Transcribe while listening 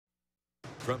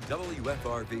From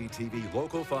WFRV TV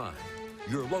Local 5,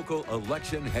 your local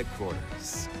election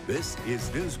headquarters. This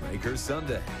is Newsmaker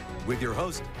Sunday with your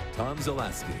host, Tom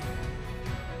Zaleski.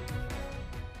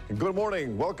 Good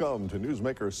morning. Welcome to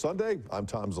Newsmaker Sunday. I'm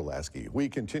Tom Zaleski. We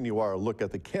continue our look at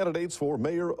the candidates for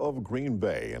mayor of Green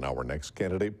Bay. And our next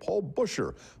candidate, Paul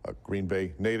Boucher, a Green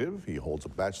Bay native. He holds a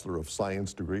Bachelor of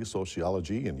Science degree,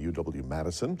 sociology in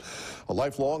UW-Madison. A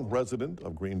lifelong resident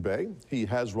of Green Bay. He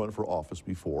has run for office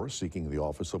before, seeking the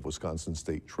office of Wisconsin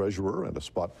State Treasurer and a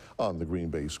spot on the Green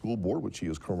Bay School Board, which he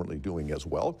is currently doing as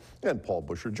well. And Paul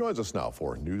Boucher joins us now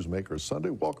for Newsmaker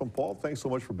Sunday. Welcome, Paul. Thanks so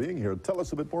much for being here. Tell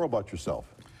us a bit more about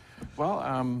yourself. Well,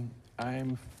 I'm,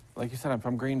 like you said, I'm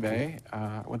from Green Bay.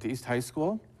 I went to East High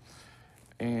School,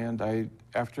 and I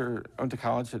went to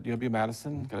college at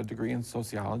UW-Madison, got a degree in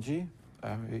sociology.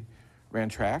 I ran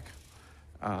track,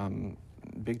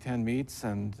 Big Ten meets,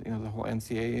 and the whole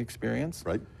NCAA experience.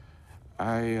 Right.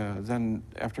 I then,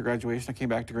 after graduation, I came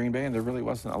back to Green Bay, and there really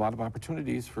wasn't a lot of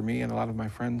opportunities for me and a lot of my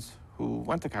friends who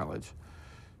went to college.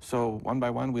 So one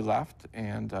by one, we left,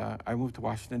 and I moved to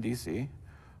Washington, D.C.,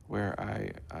 where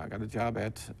I got a job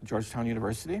at Georgetown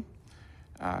University.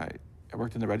 I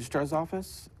worked in the registrar's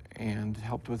office and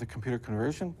helped with the computer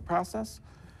conversion process.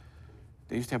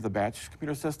 They used to have the batch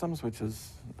computer systems, which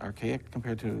is archaic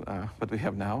compared to what we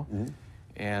have now. Mm-hmm.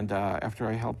 And after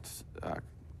I helped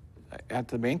at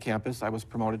the main campus, I was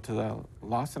promoted to the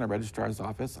Law Center registrar's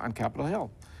office on Capitol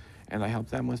Hill. And I helped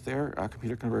them with their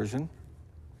computer conversion.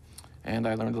 And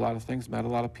I learned a lot of things, met a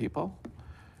lot of people.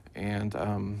 And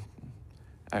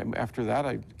after that,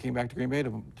 I came back to Green Bay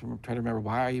to try to remember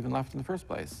why I even left in the first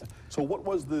place. So what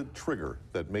was the trigger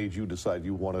that made you decide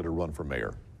you wanted to run for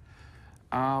mayor?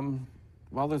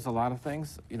 Well, there's a lot of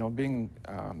things. Being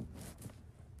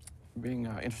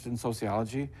interested in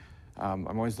sociology, I'm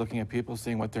always looking at people,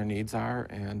 seeing what their needs are.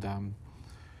 And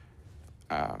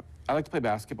I like to play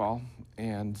basketball.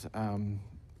 And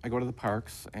I go to the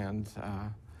parks. And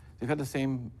they've had the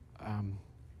same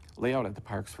layout at the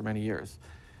parks for many years,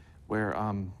 where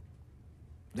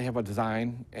they have a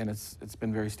design, and it's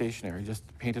been very stationary, just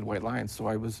painted white lines. So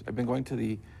I've been going to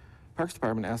the Parks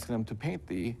Department asking them to paint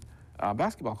the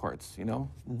basketball courts,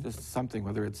 mm-hmm. just something,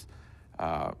 whether it's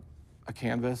a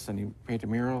canvas and you paint a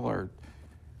mural, or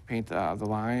paint the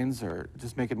lines, or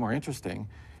just make it more interesting.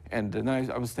 And then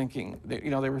I was thinking,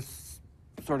 they were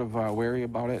sort of wary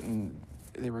about it, and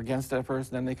they were against it at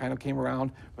first, and then they kind of came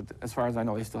around, but as far as I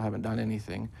know, they still haven't done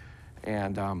anything.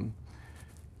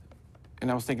 And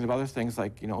I was thinking of other things,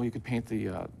 like, you could paint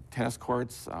the tennis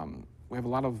courts. We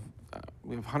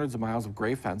have hundreds of miles of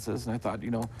gray fences, and I thought,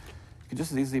 you could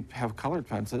just as easily have colored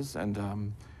fences, and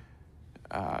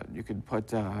you could put,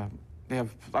 they have,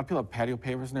 a lot of people have patio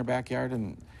pavers in their backyard,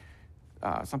 and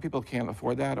some people can't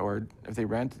afford that, or if they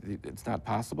rent, it's not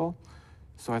possible.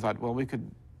 So I thought, well, we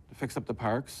could fix up the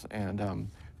parks and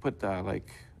put American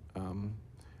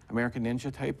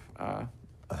Ninja type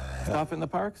stuff in the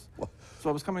parks. So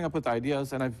I was coming up with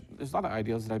ideas, and there's a lot of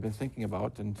ideas that I've been thinking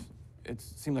about, and it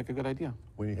seemed like a good idea.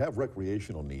 When you have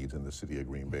recreational needs in the city of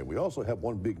Green Bay, we also have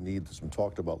one big need that's been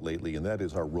talked about lately, and that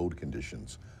is our road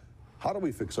conditions. How do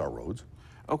we fix our roads?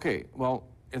 Okay, well,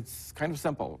 it's kind of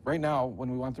simple. Right now, when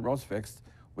we want the roads fixed,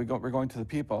 we're going to the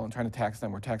people and trying to tax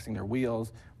them. We're taxing their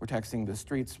wheels. We're taxing the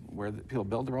streets where the people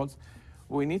build the roads.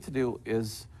 What we need to do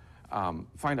is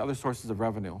find other sources of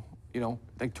revenue,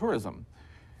 like tourism.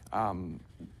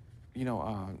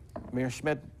 Mayor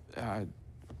Schmidt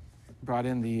brought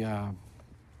in the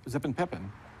Zip and Pippin,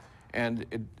 and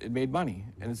it made money,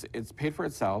 and it's paid for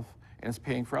itself, and it's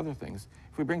paying for other things.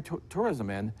 If we bring tourism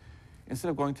in, instead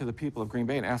of going to the people of Green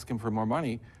Bay and asking for more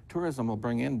money, tourism will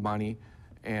bring in money,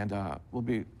 and will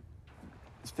be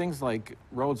things like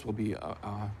roads will be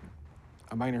a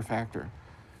minor factor.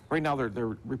 Right now,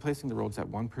 they're replacing the roads at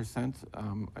 1%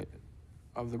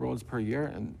 of the roads per year,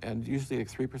 and usually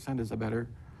like 3% is a better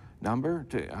number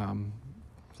to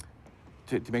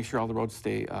make sure all the roads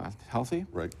stay healthy.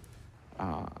 Right.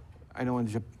 I know in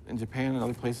Japan and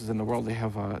other places in the world, they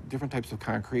have different types of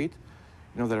concrete,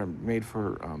 that are made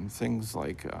for things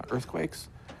like earthquakes,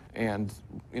 and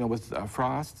with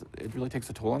frost, it really takes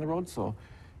a toll on the road. So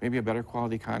maybe a better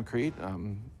quality concrete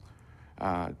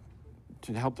to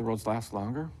help the roads last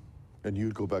longer. And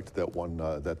you'd go back to that one,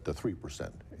 the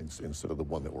 3% instead of the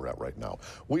one that we're at right now.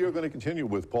 We are going to continue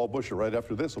with Paul Boucher right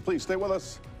after this, so please stay with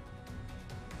us.